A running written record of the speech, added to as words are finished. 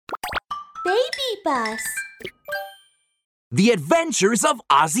Baby Bus. The Adventures of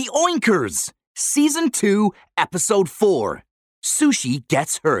Ozzy Oinkers, Season 2, Episode 4. Sushi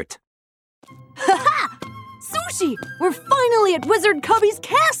Gets Hurt. Ha-ha! Sushi! We're finally at Wizard Cubby's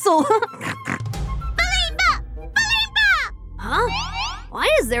castle! Balimba! Balimba! Huh? Why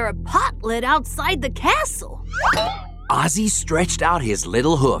is there a pot lid outside the castle? Ozzy stretched out his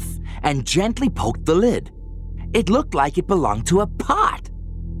little hoof and gently poked the lid. It looked like it belonged to a pot.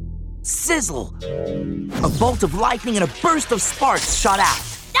 Sizzle! A bolt of lightning and a burst of sparks shot out.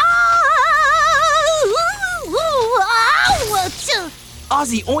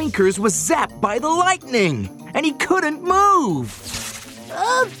 Ozzy Oinkers was zapped by the lightning, and he couldn't move.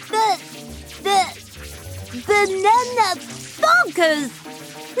 The Nana Bonkers!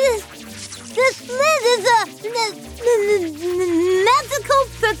 This lid is a magical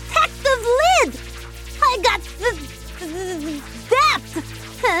protective lid! I got zapped,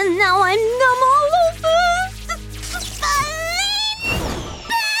 and now I'm numb all over!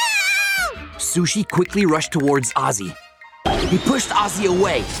 Sushi quickly rushed towards Ozzy. He pushed Ozzy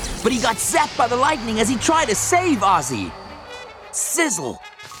away, but he got zapped by the lightning as he tried to save Ozzy. Sizzle!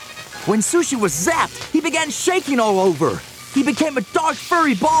 When Sushi was zapped, he began shaking all over. He became a dark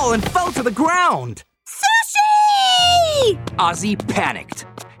furry ball and fell to the ground. Sushi! Ozzy panicked.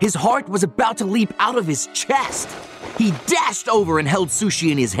 His heart was about to leap out of his chest. He dashed over and held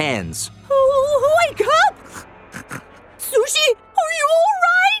Sushi in his hands. Wake up! Sushi, are you all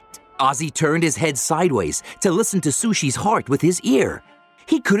right? Ozzy turned his head sideways to listen to Sushi's heart with his ear.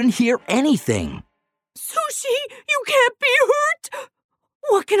 He couldn't hear anything. Sushi, you can't be hurt!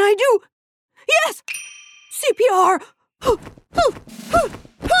 What can I do? Yes! CPR!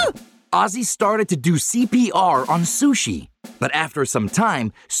 Ozzy started to do CPR on Sushi, but after some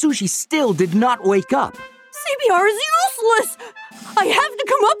time, Sushi still did not wake up. CPR is useless! I have to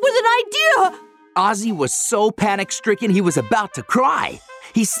come up with an idea! Ozzy was so panic-stricken he was about to cry.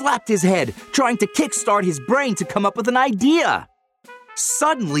 He slapped his head, trying to kickstart his brain to come up with an idea.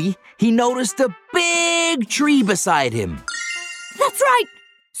 Suddenly, he noticed a big tree beside him. That's right!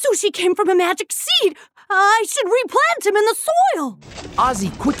 Sushi came from a magic seed! I should replant him in the soil!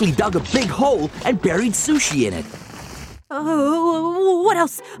 Ozzy quickly dug a big hole and buried Sushi in it. What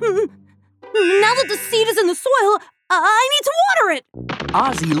else? Now that the seed is in the soil, I need to water it!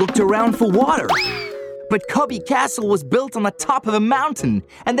 Ozzy looked around for water. But Cubby Castle was built on the top of a mountain,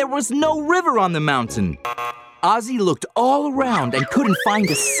 and there was no river on the mountain. Ozzy looked all around and couldn't find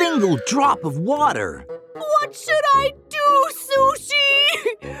a single drop of water. What should I do,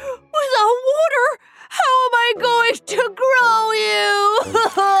 Sushi? Without water, how am I going to grow you?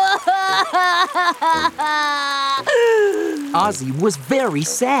 Ozzy was very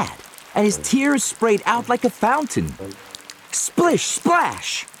sad, and his tears sprayed out like a fountain. Splish,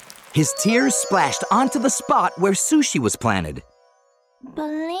 splash! His tears splashed onto the spot where Sushi was planted.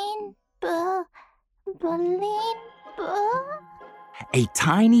 Balimba. Balimba. A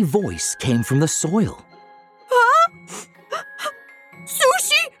tiny voice came from the soil. Huh?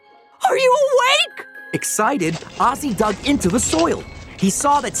 Sushi, are you awake? Excited, Ozzy dug into the soil. He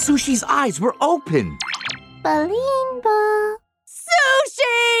saw that Sushi's eyes were open. Balimba.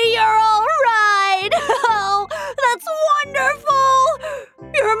 Sushi, you're all right! Oh, that's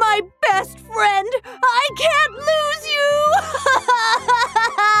wonderful! You're my best friend! I can't lose you!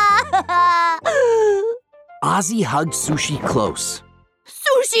 Ozzy hugged Sushi close.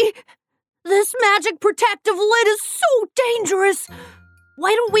 Sushi, this magic protective lid is so dangerous!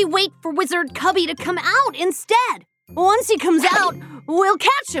 Why don't we wait for Wizard Cubby to come out instead? Once he comes out, we'll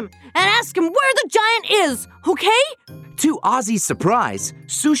catch him and ask him where the giant is, okay? To Ozzy's surprise,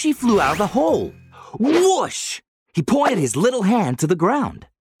 Sushi flew out of the hole. Whoosh! He pointed his little hand to the ground.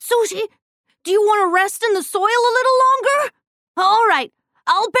 Sushi, do you want to rest in the soil a little longer? All right,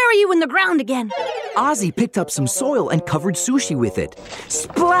 I'll bury you in the ground again. Ozzy picked up some soil and covered Sushi with it.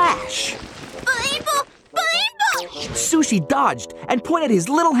 Splash! Balimba! Balimba! Sushi dodged and pointed his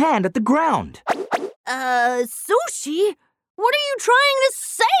little hand at the ground. Sushi? What are you trying to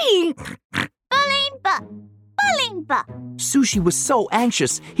say? Balimba. Balimba. Sushi was so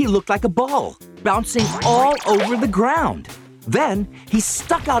anxious, he looked like a ball, bouncing all over the ground. Then, he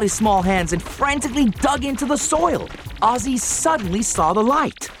stuck out his small hands and frantically dug into the soil. Ozzy suddenly saw the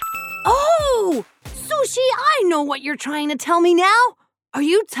light. Oh! Sushi, I know what you're trying to tell me now. Are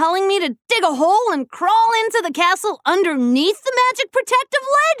you telling me to dig a hole and crawl into the castle underneath the magic protective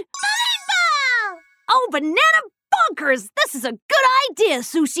lid? Balimba! Oh, banana bonkers! This is a good idea,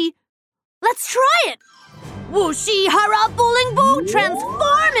 Sushi. Let's try it. Whooshy hara bowling boo,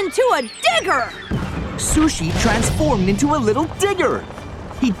 transform into a digger! Sushi transformed into a little digger.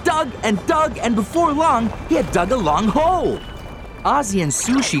 He dug, and before long, he had dug a long hole. Ozzy and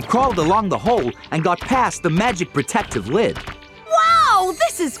Sushi crawled along the hole and got past the magic protective lid. Wow,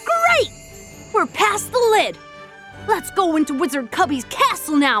 this is great! We're past the lid. Let's go into Wizard Cubby's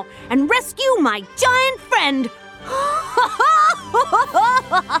castle now and rescue my giant friend.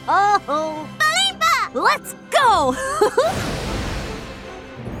 Balimba! Let's go!